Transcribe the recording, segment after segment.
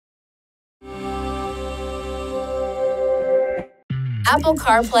Apple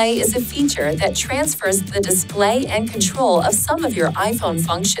CarPlay is a feature that transfers the display and control of some of your iPhone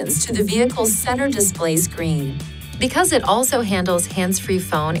functions to the vehicle's center display screen. Because it also handles hands-free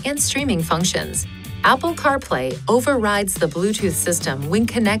phone and streaming functions, Apple CarPlay overrides the Bluetooth system when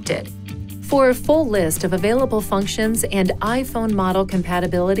connected. For a full list of available functions and iPhone model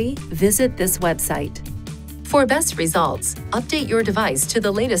compatibility, visit this website. For best results, update your device to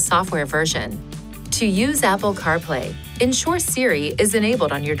the latest software version. To use Apple CarPlay, ensure Siri is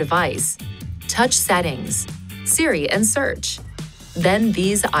enabled on your device. Touch Settings, Siri and Search. Then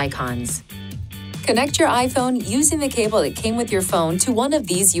these icons. Connect your iPhone using the cable that came with your phone to one of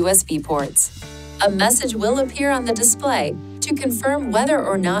these USB ports. A message will appear on the display to confirm whether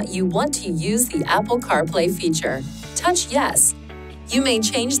or not you want to use the Apple CarPlay feature. Touch Yes. You may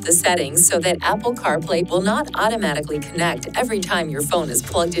change the settings so that Apple CarPlay will not automatically connect every time your phone is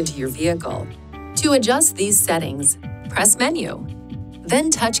plugged into your vehicle. To adjust these settings, press Menu, then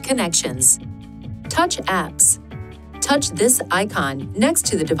touch Connections. Touch Apps. Touch this icon next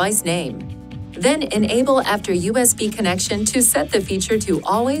to the device name. Then enable after USB connection to set the feature to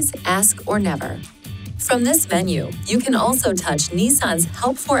Always, Ask, or Never. From this menu, you can also touch Nissan's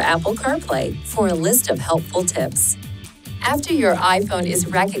Help for Apple CarPlay for a list of helpful tips. After your iPhone is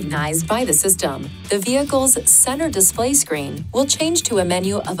recognized by the system, the vehicle's center display screen will change to a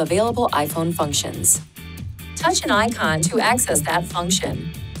menu of available iPhone functions. Touch an icon to access that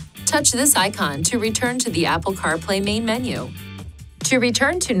function. Touch this icon to return to the Apple CarPlay main menu. To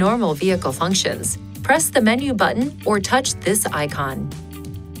return to normal vehicle functions, press the menu button or touch this icon.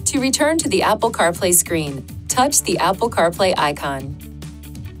 To return to the Apple CarPlay screen, touch the Apple CarPlay icon.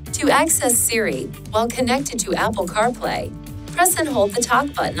 To access Siri while connected to Apple CarPlay, press and hold the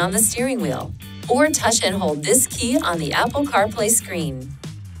talk button on the steering wheel, or touch and hold this key on the Apple CarPlay screen.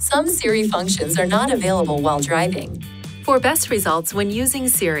 Some Siri functions are not available while driving. For best results when using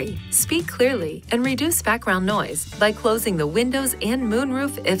Siri, speak clearly and reduce background noise by closing the windows and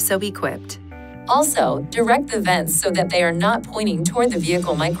moonroof if so equipped. Also, direct the vents so that they are not pointing toward the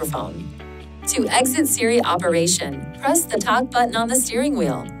vehicle microphone. To exit Siri operation, press the talk button on the steering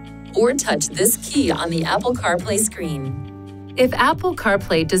wheel, or touch this key on the Apple CarPlay screen. If Apple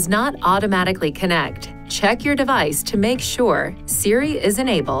CarPlay does not automatically connect, check your device to make sure Siri is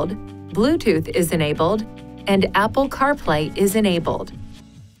enabled, Bluetooth is enabled, and Apple CarPlay is enabled.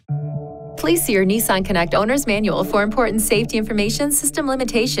 Please see your Nissan Connect Owner's Manual for important safety information, system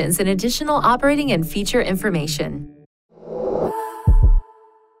limitations, and additional operating and feature information.